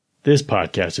This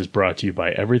podcast is brought to you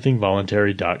by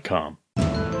everythingvoluntary.com.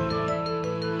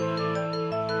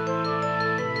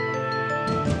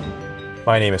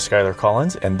 My name is Skylar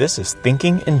Collins, and this is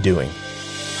Thinking and Doing.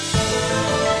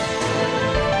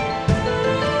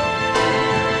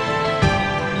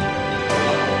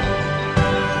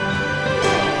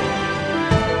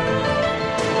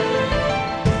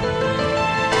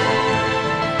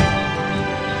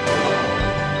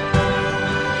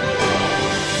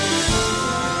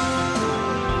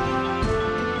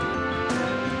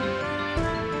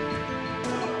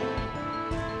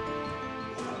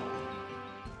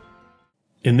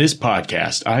 In this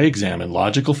podcast, I examine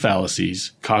logical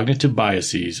fallacies, cognitive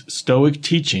biases, Stoic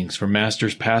teachings from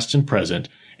masters past and present,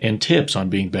 and tips on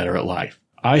being better at life.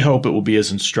 I hope it will be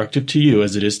as instructive to you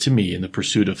as it is to me in the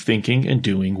pursuit of thinking and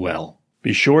doing well.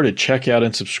 Be sure to check out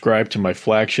and subscribe to my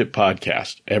flagship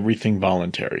podcast, Everything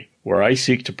Voluntary, where I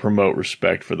seek to promote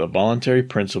respect for the voluntary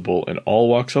principle in all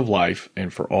walks of life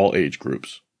and for all age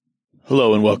groups.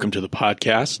 Hello and welcome to the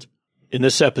podcast. In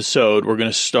this episode, we're going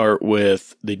to start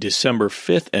with the December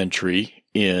 5th entry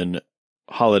in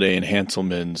Holiday and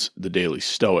Hanselman's The Daily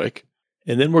Stoic.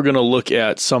 And then we're going to look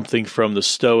at something from the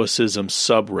Stoicism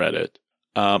subreddit.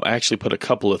 I actually put a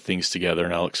couple of things together,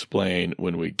 and I'll explain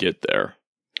when we get there.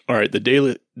 All right, the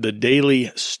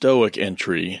Daily Stoic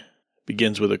entry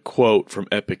begins with a quote from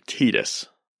Epictetus.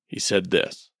 He said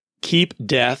this: "Keep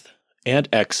death and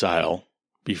exile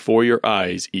before your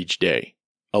eyes each day,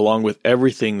 along with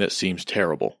everything that seems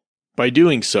terrible. By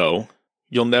doing so,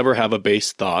 you'll never have a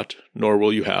base thought, nor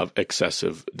will you have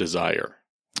excessive desire."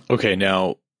 Okay,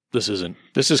 now, this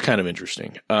is kind of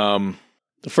interesting.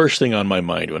 The first thing on my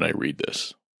mind when I read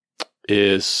this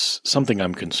is something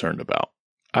I'm concerned about.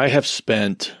 I have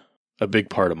spent a big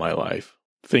part of my life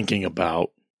thinking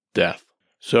about death.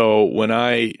 So when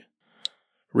I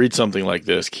read something like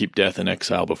this, keep death and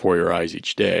exile before your eyes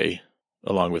each day,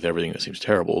 along with everything that seems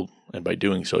terrible, and by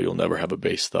doing so, you'll never have a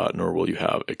base thought, nor will you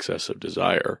have excessive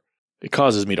desire, it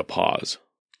causes me to pause.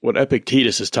 What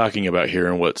Epictetus is talking about here,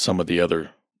 and what some of the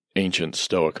other ancient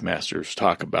Stoic masters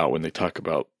talk about when they talk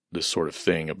about this sort of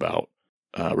thing about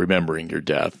remembering your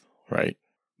death, right?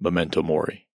 Memento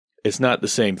mori. It's not the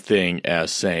same thing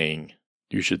as saying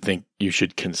you should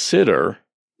consider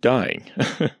dying.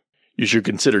 You should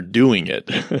consider doing it.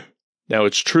 Now,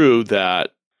 it's true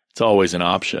that it's always an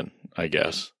option, I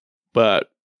guess. But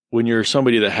when you're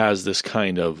somebody that has this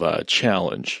kind of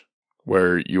challenge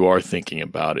where you are thinking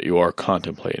about it, you are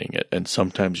contemplating it, and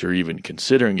sometimes you're even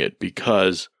considering it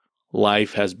because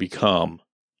life has become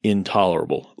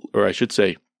intolerable, or I should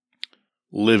say,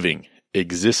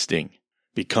 existing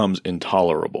becomes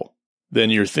intolerable, then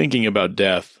you're thinking about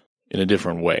death in a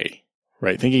different way,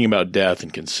 right? Thinking about death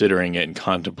and considering it and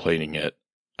contemplating it,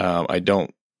 I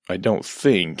don't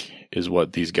think is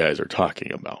what these guys are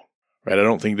talking about. Right, I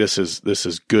don't think this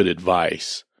is good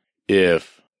advice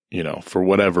if, for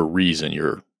whatever reason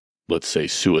you're, let's say,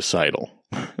 suicidal.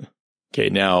 Okay,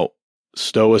 now,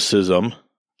 Stoicism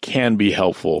can be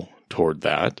helpful toward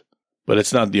that, but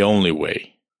it's not the only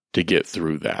way to get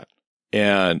through that.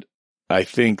 And I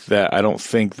don't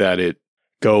think that it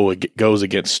goes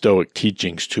against Stoic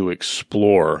teachings to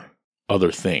explore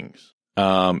other things.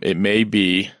 It may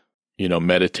be,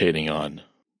 meditating on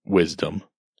wisdom.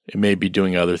 It may be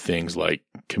doing other things like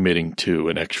committing to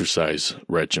an exercise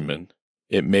regimen.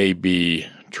 It may be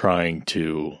trying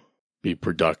to be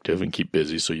productive and keep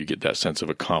busy so you get that sense of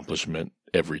accomplishment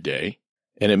every day.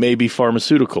 And it may be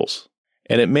pharmaceuticals.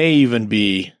 And it may even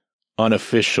be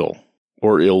unofficial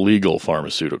or illegal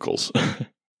pharmaceuticals.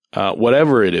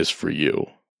 Whatever it is for you,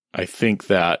 I think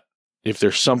that if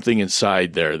there's something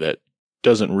inside there that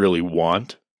doesn't really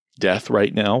want death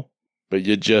right now, but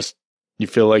you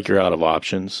feel like you're out of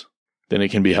options, then it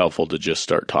can be helpful to just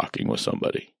start talking with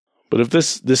somebody. But if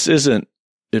this isn't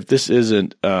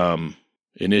an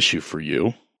issue for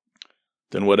you,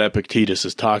 then what Epictetus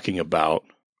is talking about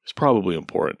is probably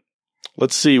important.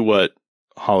 Let's see what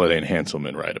Holiday and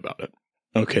Hanselman write about it.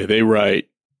 Okay, they write,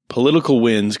 "Political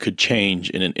winds could change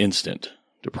in an instant,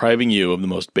 depriving you of the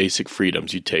most basic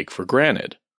freedoms you take for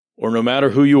granted. Or no matter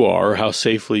who you are or how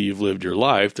safely you've lived your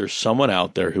life, there's someone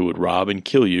out there who would rob and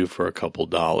kill you for a couple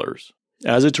dollars.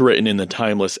 As it's written in the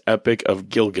timeless epic of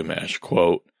Gilgamesh,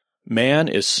 quote, 'Man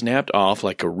is snapped off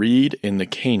like a reed in the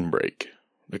canebrake.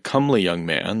 The comely young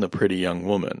man, the pretty young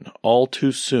woman, all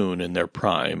too soon in their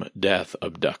prime, death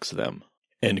abducts them.'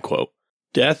 End quote.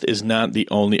 Death is not the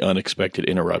only unexpected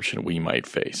interruption we might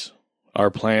face. Our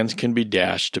plans can be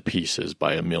dashed to pieces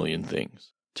by a million things.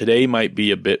 Today might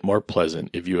be a bit more pleasant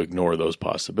if you ignore those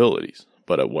possibilities,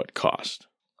 but at what cost?"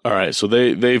 All right, so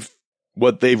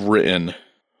what they've written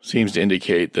seems to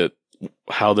indicate that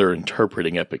how they're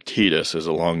interpreting Epictetus is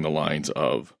along the lines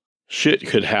of shit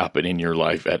could happen in your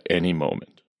life at any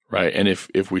moment, right? And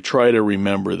if we try to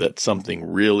remember that something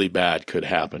really bad could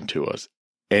happen to us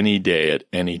any day at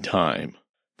any time,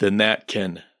 then that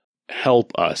can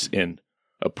help us in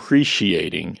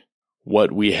appreciating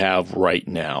what we have right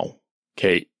now.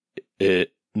 Okay,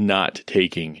 not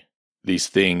taking these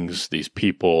things, these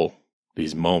people,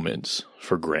 these moments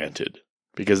for granted,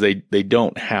 because they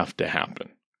don't have to happen,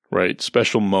 right?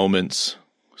 Special moments,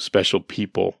 special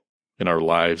people in our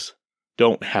lives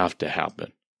don't have to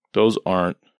happen. Those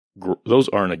aren't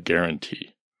a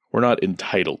guarantee. We're not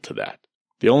entitled to that.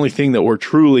 The only thing that we're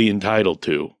truly entitled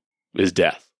to is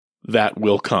death. That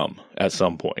will come at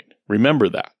some point. Remember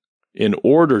that in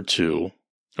order to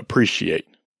appreciate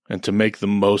and to make the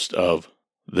most of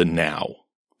the now,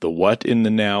 the what in the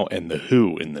now and the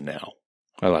who in the now.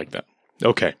 I like that.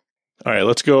 Okay. All right,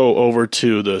 let's go over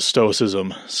to the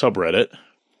Stoicism subreddit.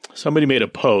 Somebody made a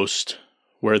post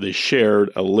where they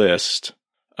shared a list,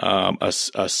 a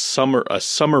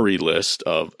summary list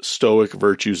of Stoic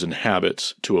virtues and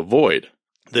habits to avoid.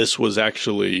 This was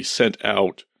actually sent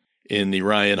out in the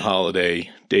Ryan Holiday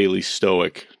Daily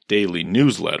Stoic Daily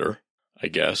Newsletter, I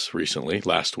guess, recently,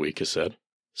 last week, it said.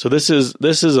 So this is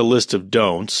a list of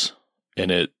don'ts,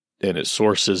 and it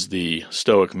sources the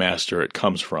Stoic master it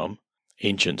comes from,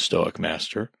 ancient Stoic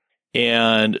master.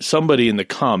 And somebody in the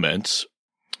comments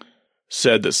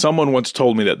said that someone once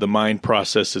told me that the mind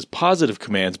processes positive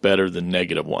commands better than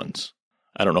negative ones.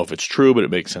 I don't know if it's true, but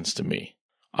it makes sense to me.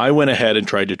 I went ahead and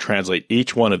tried to translate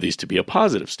each one of these to be a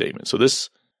positive statement. So the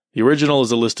original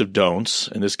is a list of don'ts,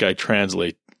 and this guy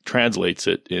translates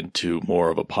it into more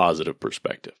of a positive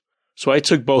perspective. So I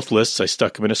took both lists, I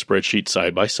stuck them in a spreadsheet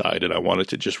side by side, and I wanted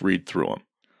to just read through them.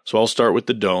 So I'll start with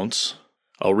the don'ts.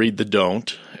 I'll read the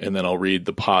don't, and then I'll read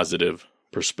the positive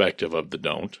perspective of the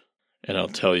don't, and I'll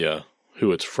tell you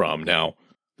who it's from. Now,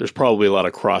 there's probably a lot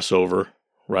of crossover,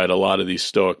 right? A lot of these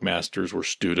Stoic masters were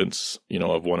students,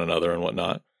 of one another and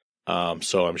whatnot.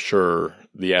 So I'm sure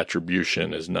the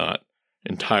attribution is not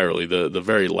entirely. The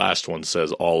very last one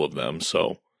says all of them,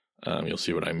 so you'll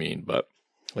see what I mean, but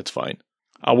it's fine.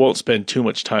 I won't spend too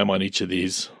much time on each of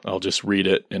these. I'll just read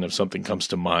it, and if something comes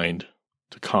to mind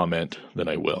to comment, then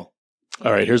I will.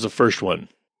 All right, here's the first one.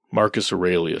 Marcus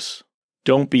Aurelius.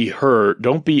 Don't be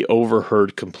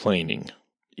overheard complaining,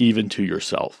 even to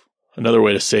yourself. Another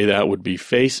way to say that would be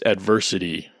face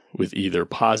adversity with either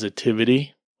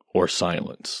positivity or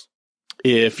silence.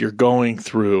 If you're going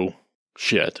through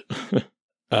shit,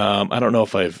 I don't know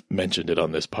if I've mentioned it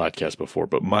on this podcast before,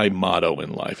 but my motto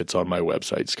in life, it's on my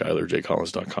website,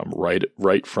 SkylarJCollins.com,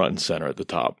 right front and center at the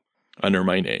top, under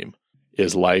my name,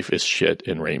 is life is shit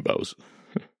in rainbows.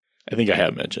 I think I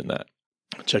have mentioned that.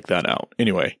 Check that out.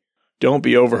 Anyway, don't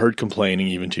be overheard complaining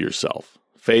even to yourself.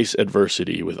 Face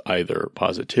adversity with either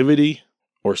positivity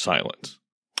or silence.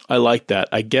 I like that.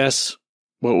 I guess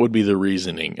what would be the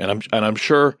reasoning? And I'm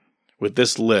sure with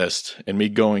this list and me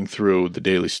going through the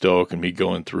Daily Stoic and me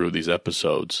going through these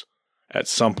episodes, at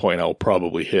some point I'll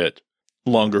probably hit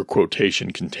longer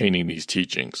quotation containing these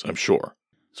teachings, I'm sure.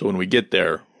 So when we get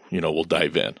there, we'll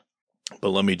dive in. But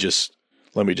let me just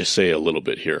say a little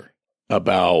bit here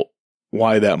about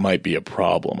why that might be a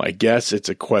problem. I guess it's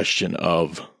a question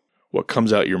of what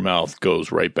comes out your mouth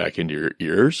goes right back into your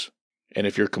ears. And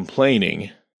if you're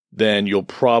complaining, then you'll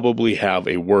probably have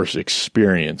a worse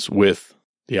experience with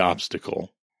the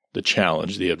obstacle, the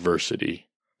challenge, the adversity,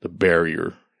 the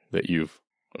barrier that you've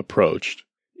approached,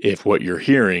 if what you're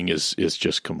hearing is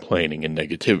just complaining and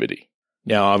negativity.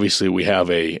 Now, obviously, we have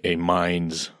a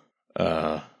mind's,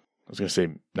 I was going to say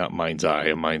not mind's eye,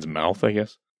 a mind's mouth, I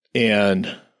guess.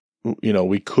 And,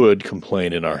 we could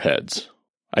complain in our heads.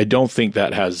 I don't think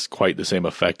that has quite the same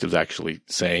effect as actually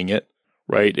saying it,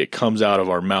 right? It comes out of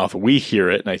our mouth. We hear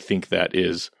it, and I think that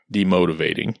is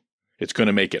demotivating. It's going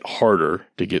to make it harder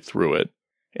to get through it.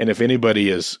 And if anybody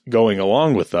is going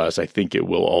along with us, I think it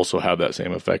will also have that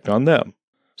same effect on them.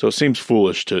 So it seems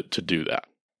foolish to do that.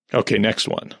 Okay, next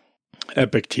one.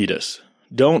 Epictetus.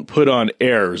 Don't put on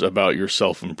airs about your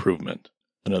self-improvement.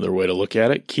 Another way to look at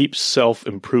it, keep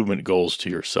self-improvement goals to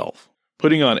yourself.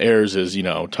 Putting on airs is,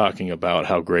 talking about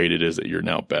how great it is that you're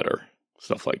now better.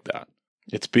 Stuff like that.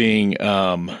 It's being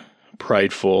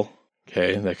prideful.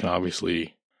 Okay, that can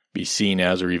obviously be seen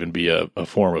as or even be a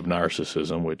form of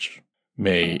narcissism, which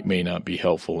may not be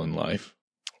helpful in life.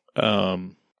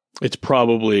 It's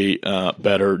probably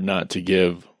better not to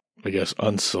give,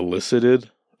 unsolicited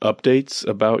updates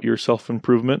about your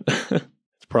self-improvement.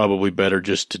 It's probably better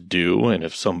just to do, and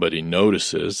if somebody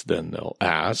notices, then they'll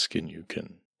ask, and you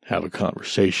can have a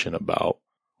conversation about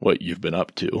what you've been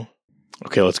up to.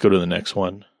 Okay, let's go to the next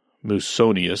one.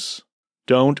 Musonius.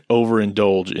 Don't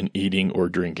overindulge in eating or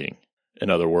drinking. In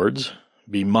other words,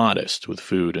 be modest with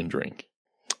food and drink.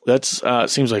 That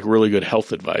seems like really good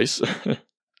health advice.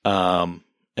 And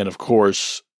of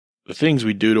course, the things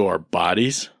we do to our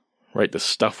bodies, right, the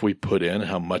stuff we put in,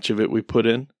 how much of it we put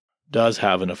in, does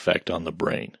have an effect on the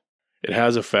brain. It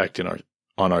has effect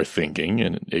on our thinking,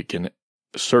 and it can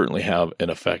certainly have an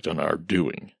effect on our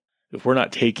doing. If we're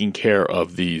not taking care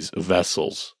of these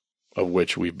vessels of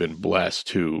which we've been blessed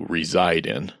to reside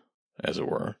in, as it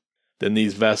were, then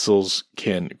these vessels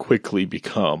can quickly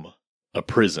become a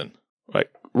prison.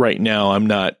 Like right now, I'm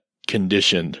not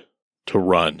conditioned to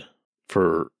run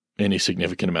for any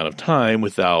significant amount of time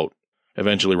without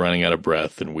eventually running out of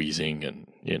breath and wheezing and,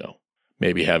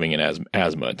 maybe having an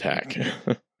asthma attack.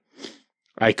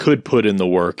 I could put in the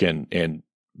work and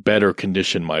better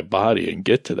condition my body and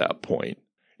get to that point.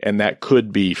 And that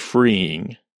could be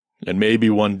freeing. And maybe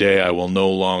one day I will no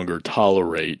longer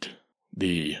tolerate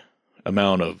the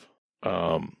amount of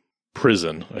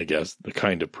prison, I guess, the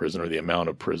kind of prison or the amount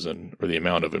of prison or the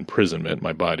amount of imprisonment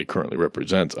my body currently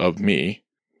represents of me.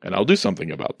 And I'll do something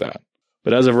about that.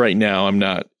 But as of right now, I'm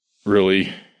not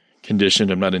really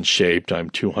conditioned. I'm not in shape.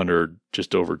 I'm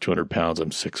just over 200 pounds.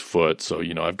 I'm 6 foot. So,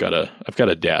 I've got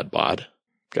a dad bod,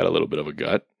 got a little bit of a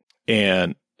gut.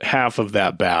 And half of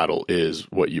that battle is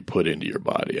what you put into your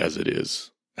body as it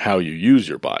is how you use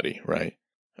your body, right?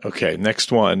 Okay,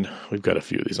 next one. We've got a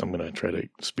few of these. I'm going to try to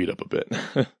speed up a bit.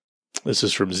 This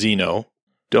is from Zeno.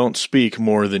 Don't speak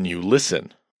more than you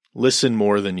listen. Listen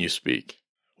more than you speak.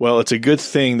 Well, it's a good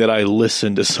thing that I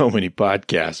listen to so many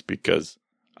podcasts because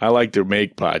I like to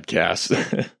make podcasts.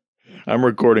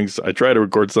 I try to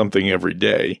record something every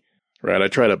day, right? I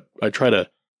try to,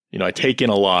 I take in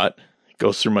a lot, it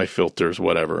goes through my filters,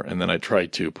 whatever, and then I try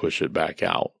to push it back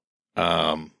out.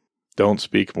 Don't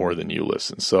speak more than you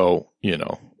listen. So,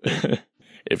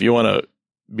 if you want to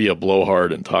be a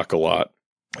blowhard and talk a lot,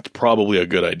 it's probably a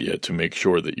good idea to make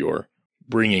sure that you're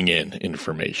bringing in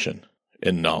information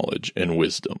and knowledge and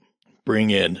wisdom.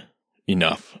 Bring in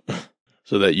enough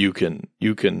so that you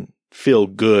can feel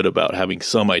good about having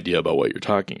some idea about what you're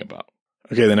talking about.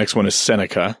 Okay, the next one is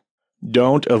Seneca.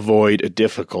 Don't avoid a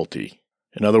difficulty.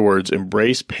 In other words,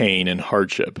 embrace pain and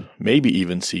hardship, maybe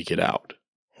even seek it out.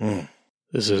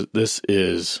 This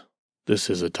is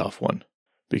a tough one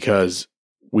because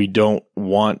we don't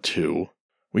want to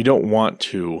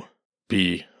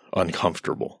be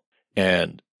uncomfortable,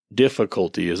 and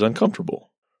difficulty is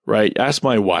uncomfortable, right? Ask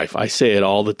my wife. I say it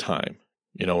all the time,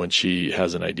 when she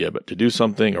has an idea about to do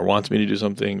something or wants me to do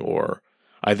something, or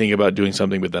I think about doing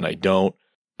something, but then I don't.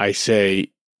 I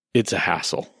say it's a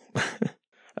hassle.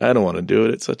 I don't want to do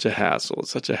it. It's such a hassle.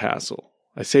 It's such a hassle.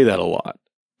 I say that a lot.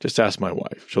 Just ask my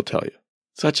wife. She'll tell you.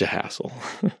 Such a hassle.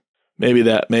 Maybe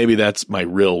that's my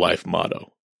real life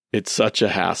motto. It's such a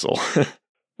hassle.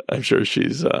 I'm sure she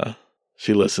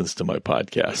listens to my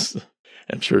podcast.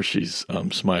 I'm sure she's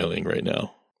smiling right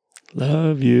now.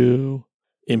 Love you.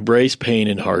 Embrace pain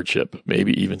and hardship.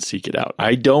 Maybe even seek it out.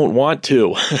 I don't want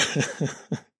to.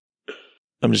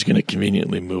 I'm just going to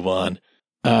conveniently move on.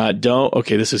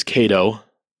 This is Cato.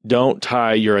 Don't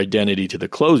tie your identity to the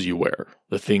clothes you wear,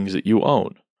 the things that you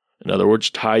own. In other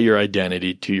words, tie your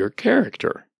identity to your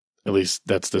character. At least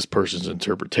that's this person's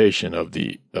interpretation of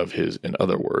his, in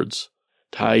other words.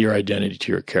 Tie your identity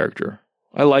to your character.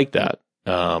 I like that.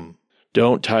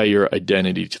 Don't tie your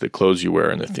identity to the clothes you wear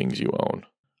and the things you own.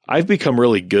 I've become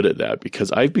really good at that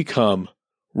because I've become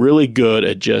really good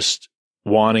at just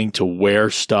wanting to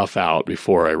wear stuff out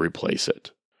before I replace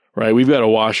it. Right? We've got a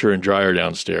washer and dryer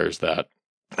downstairs that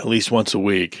at least once a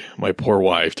week, my poor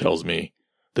wife tells me,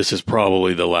 this is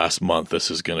probably the last month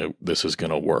this is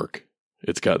gonna work.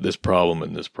 It's got this problem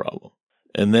and this problem.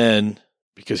 And then,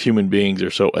 because human beings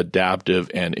are so adaptive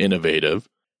and innovative,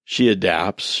 she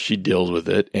adapts, she deals with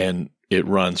it, and it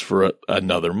runs for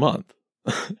another month.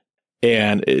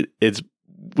 And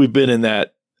we've been in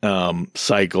that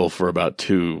cycle for about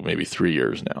 2, maybe 3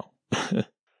 years now.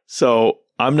 So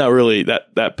I'm not really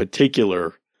that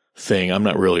particular thing. I'm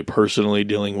not really personally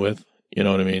dealing with, you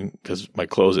know what I mean? Because my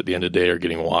clothes at the end of the day are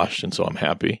getting washed, and so I'm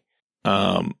happy.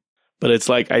 But it's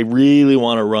like I really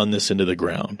want to run this into the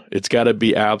ground. It's got to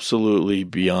be absolutely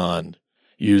beyond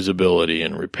usability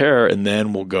and repair, and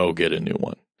then we'll go get a new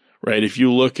one. Right? If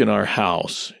you look in our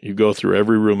house, you go through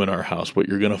every room in our house, what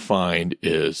you're going to find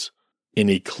is an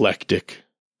eclectic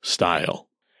style.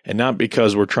 And not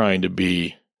because we're trying to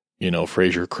be,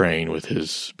 Fraser Crane with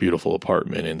his beautiful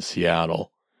apartment in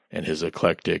Seattle and his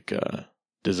eclectic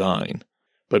design,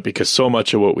 but because so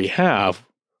much of what we have,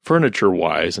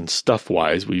 furniture-wise and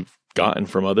stuff-wise, we've gotten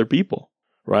from other people,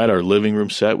 right? Our living room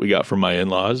set we got from my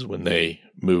in-laws when they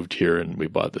moved here and we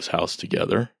bought this house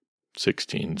together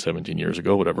 16, 17 years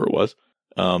ago, whatever it was.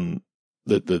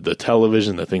 The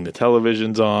television, the thing the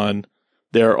television's on,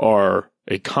 there are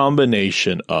a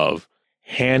combination of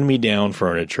hand-me-down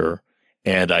furniture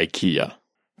and IKEA.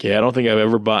 Okay, I don't think I've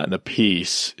ever bought a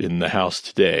piece in the house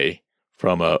today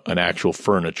from an actual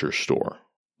furniture store,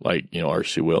 like,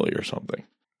 R.C. Willey or something.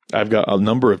 I've got a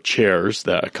number of chairs,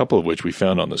 a couple of which we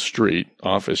found on the street,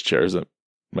 office chairs that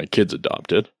my kids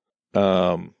adopted.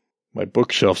 My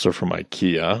bookshelves are from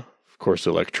IKEA. Of course,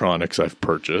 electronics I've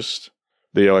purchased.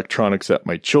 The electronics that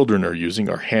my children are using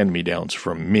are hand-me-downs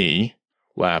from me,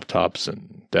 laptops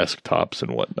and desktops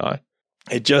and whatnot.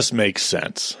 It just makes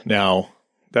sense. Now,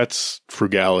 that's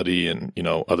frugality and,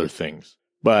 other things.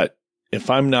 But if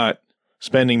I'm not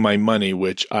spending my money,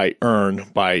 which I earn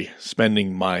by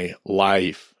spending my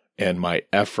life and my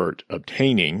effort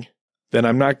obtaining, then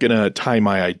I'm not going to tie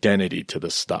my identity to the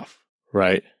stuff,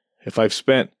 right? If I've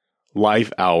spent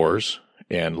life hours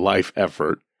and life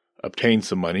effort, obtain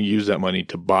some money, use that money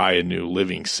to buy a new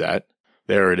living set,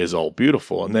 there it is all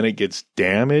beautiful, and then it gets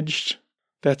damaged,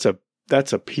 that's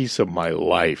a piece of my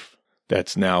life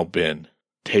that's now been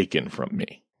taken from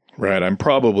me, right? I'm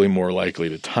probably more likely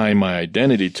to tie my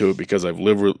identity to it because I've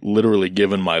literally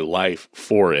given my life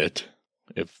for it,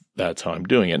 if that's how I'm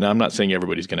doing it. Now, I'm not saying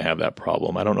everybody's going to have that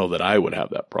problem. I don't know that I would have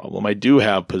that problem. I do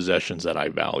have possessions that I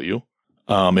value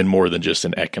in more than just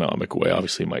an economic way.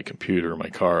 Obviously, my computer, my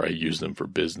car, I use them for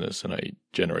business and I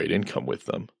generate income with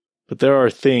them. But there are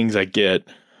things I get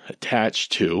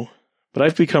attached to, but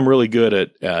I've become really good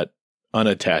at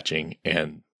unattaching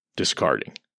and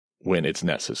discarding when it's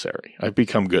necessary. I've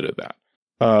become good at that.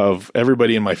 Of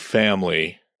everybody in my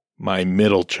family, my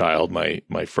middle child,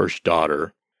 my first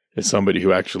daughter, is somebody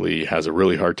who actually has a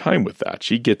really hard time with that.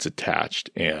 She gets attached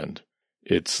and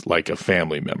it's like a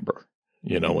family member.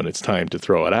 When it's time to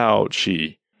throw it out,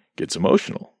 she gets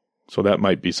emotional. So that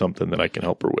might be something that I can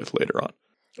help her with later on.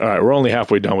 All right, we're only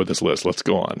halfway done with this list. Let's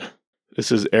go on.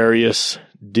 This is Arius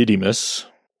Didymus.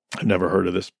 I've never heard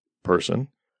of this person.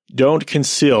 Don't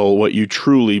conceal what you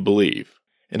truly believe.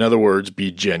 In other words,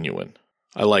 be genuine.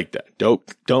 I like that.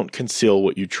 Don't conceal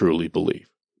what you truly believe.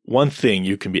 One thing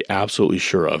you can be absolutely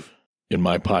sure of in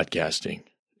my podcasting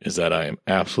is that I am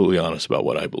absolutely honest about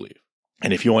what I believe.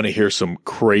 And if you want to hear some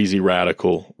crazy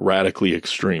radically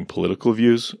extreme political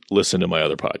views, listen to my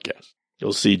other podcasts.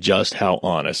 You'll see just how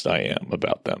honest I am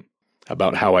about them,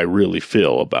 about how I really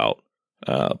feel about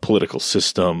political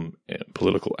system and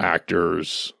political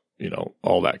actors,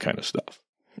 all that kind of stuff.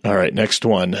 All right, next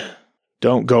one.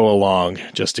 Don't go along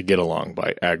just to get along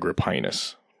by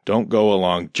Agrippinus. Don't go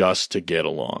along just to get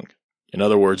along. In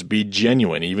other words, be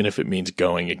genuine, even if it means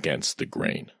going against the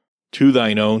grain. To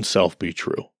thine own self be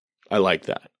true. I like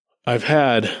that. I've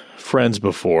had friends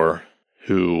before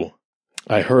who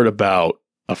I heard about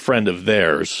a friend of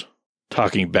theirs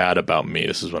talking bad about me.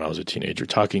 This is when I was a teenager,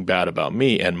 talking bad about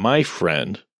me and my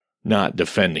friend not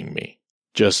defending me,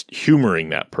 just humoring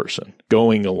that person,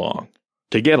 going along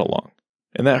to get along.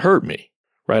 And that hurt me,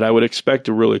 right? I would expect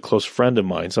a really close friend of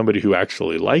mine, somebody who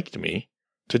actually liked me,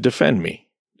 to defend me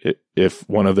if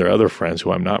one of their other friends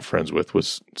who I'm not friends with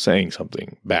was saying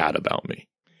something bad about me.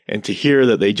 And to hear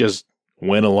that they just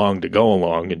went along to go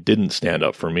along and didn't stand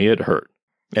up for me, it hurt.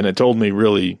 And it told me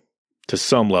really, to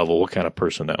some level, what kind of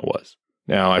person that was.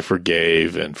 Now, I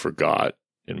forgave and forgot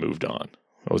and moved on.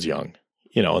 I was young,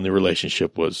 and the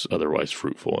relationship was otherwise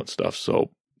fruitful and stuff. So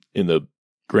in the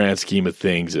grand scheme of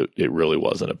things, it really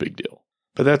wasn't a big deal.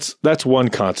 But that's one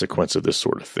consequence of this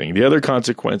sort of thing. The other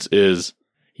consequence is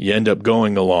you end up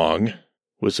going along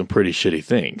with some pretty shitty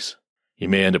things. You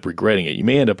may end up regretting it. You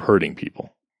may end up hurting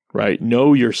people. Right?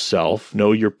 Know yourself,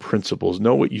 know your principles,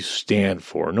 know what you stand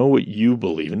for, know what you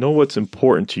believe, know what's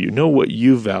important to you, know what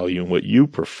you value and what you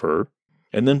prefer,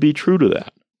 and then be true to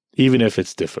that, even if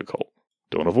it's difficult.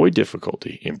 Don't avoid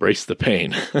difficulty. Embrace the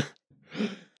pain.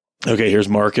 Okay, here's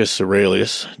Marcus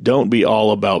Aurelius. Don't be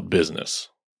all about business.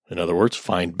 In other words,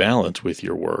 find balance with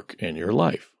your work and your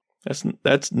life.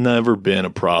 That's never been a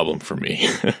problem for me.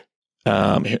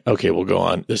 Okay, we'll go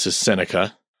on. This is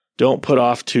Seneca. Don't put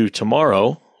off to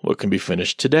tomorrow what can be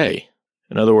finished today.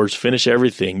 In other words, finish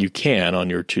everything you can on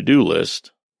your to-do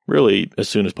list, really as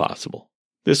soon as possible.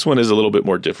 This one is a little bit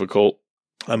more difficult.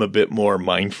 I'm a bit more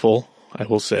mindful, I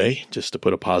will say, just to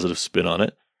put a positive spin on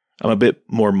it. I'm a bit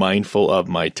more mindful of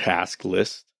my task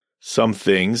list. Some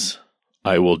things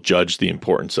I will judge the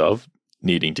importance of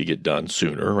needing to get done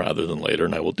sooner rather than later,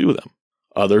 and I will do them.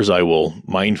 Others I will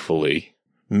mindfully,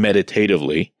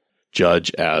 meditatively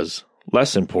judge as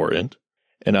less important,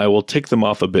 and I will tick them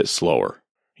off a bit slower.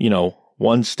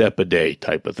 one step a day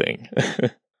type of thing.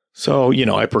 So,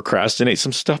 I procrastinate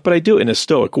some stuff, but I do it in a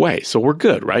stoic way. So we're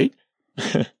good, right?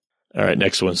 All right,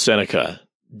 next one, Seneca.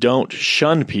 Don't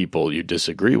shun people you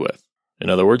disagree with. In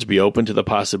other words, be open to the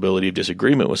possibility of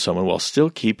disagreement with someone while still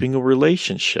keeping a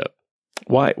relationship.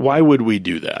 Why would we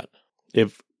do that?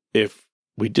 If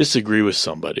we disagree with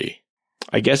somebody,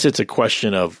 I guess it's a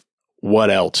question of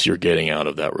what else you're getting out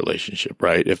of that relationship,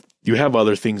 right? If you have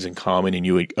other things in common and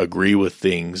you agree with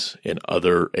things in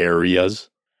other areas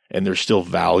and there's still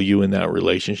value in that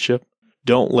relationship,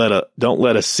 don't let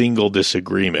a single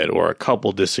disagreement or a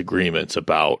couple disagreements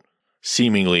about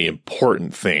seemingly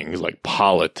important things like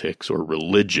politics or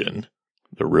religion,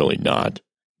 they're really not,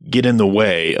 get in the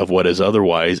way of what is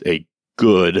otherwise a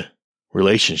good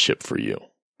relationship for you,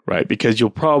 right? Because you'll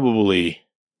probably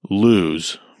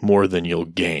lose more than you'll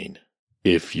gain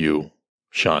if you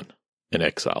shun and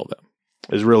exile them,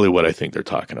 is really what I think they're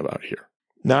talking about here.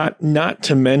 Not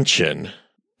to mention,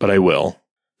 but I will,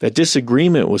 that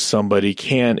disagreement with somebody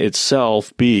can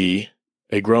itself be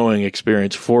a growing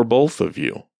experience for both of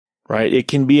you, right? It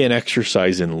can be an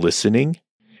exercise in listening.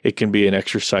 It can be an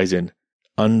exercise in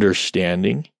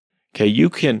understanding. Okay, you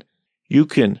can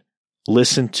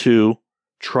listen to,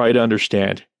 try to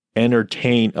understand,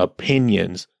 entertain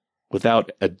opinions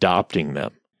without adopting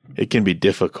them. It can be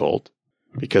difficult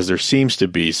because there seems to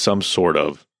be some sort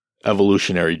of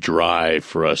evolutionary drive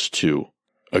for us to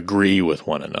agree with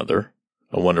one another.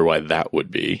 I wonder why that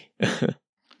would be.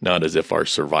 Not as if our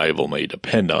survival may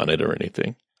depend on it or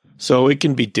anything. So it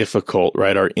can be difficult,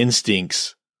 right? Our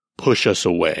instincts push us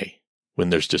away when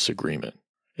there's disagreement.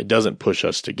 It doesn't push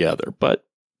us together, but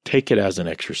take it as an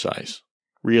exercise.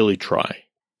 Really try.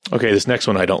 Okay, this next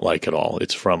one I don't like at all.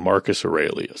 It's from Marcus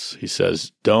Aurelius. He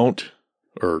says,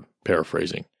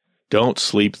 paraphrasing, don't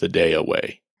sleep the day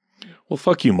away. Well,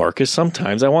 fuck you, Marcus.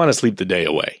 Sometimes I want to sleep the day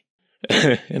away.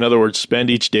 In other words, spend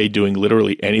each day doing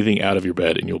literally anything out of your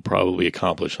bed and you'll probably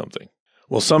accomplish something.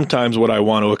 Well, sometimes what I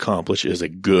want to accomplish is a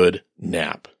good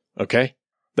nap. Okay?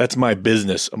 That's my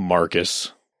business,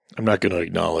 Marcus. I'm not going to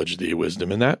acknowledge the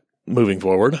wisdom in that. Moving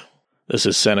forward, this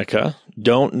is Seneca.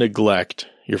 Don't neglect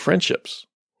your friendships.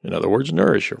 In other words,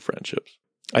 nourish your friendships.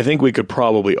 I think we could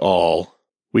all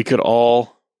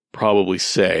probably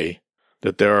say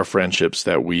that there are friendships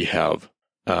that we have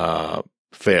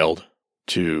failed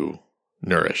to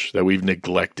nourish, that we've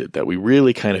neglected, that we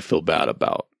really kind of feel bad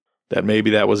about, that maybe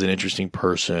that was an interesting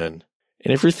person.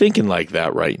 And if you're thinking like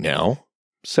that right now,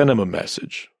 send them a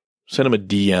message. Send them a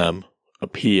DM, a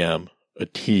PM, a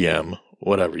TM,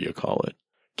 whatever you call it.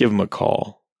 Give them a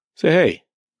call. Say, hey,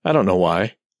 I don't know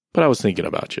why, but I was thinking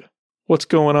about you. What's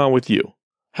going on with you?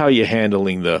 How are you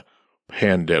handling the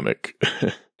pandemic?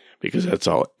 Because that's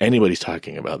all anybody's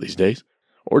talking about these days.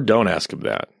 Or don't ask them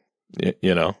that.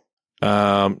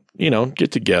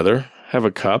 Get together, have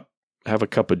a cup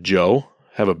of Joe,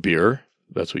 have a beer.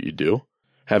 That's what you do.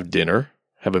 Have dinner,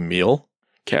 have a meal,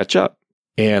 catch up.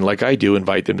 And like I do,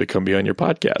 invite them to come be on your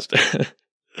podcast.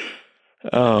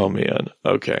 Oh, man.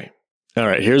 Okay. All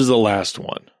right. Here's the last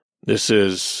one. This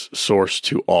is sourced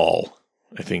to all.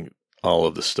 I think all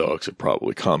of the Stoics have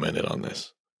probably commented on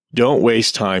this. Don't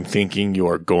waste time thinking you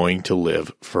are going to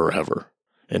live forever.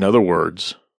 In other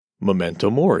words,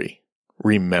 memento mori.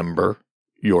 Remember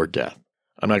your death.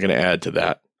 I'm not going to add to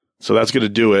that. So that's going to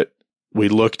do it. We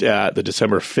looked at the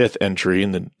December 5th entry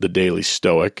in the Daily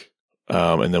Stoic.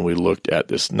 And then we looked at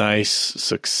this nice,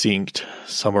 succinct,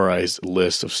 summarized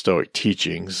list of Stoic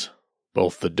teachings,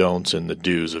 both the don'ts and the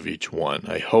do's of each one.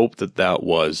 I hope that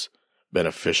was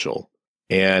beneficial.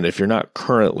 And if you're not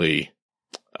currently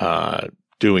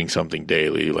doing something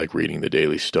daily, like reading the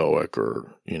Daily Stoic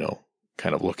or,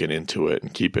 kind of looking into it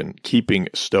and keeping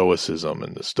Stoicism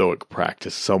and the Stoic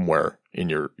practice somewhere in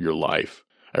your life,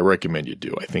 I recommend you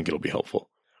do. I think it'll be helpful.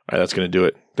 All right, that's going to do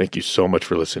it. Thank you so much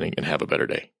for listening and have a better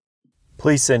day.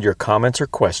 Please send your comments or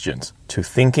questions to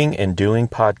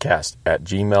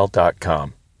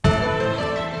thinkinganddoingpodcast@gmail.com.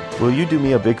 Will you do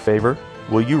me a big favor?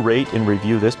 Will you rate and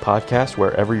review this podcast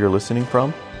wherever you're listening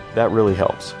from? That really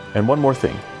helps. And one more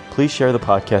thing, please share the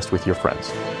podcast with your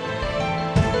friends.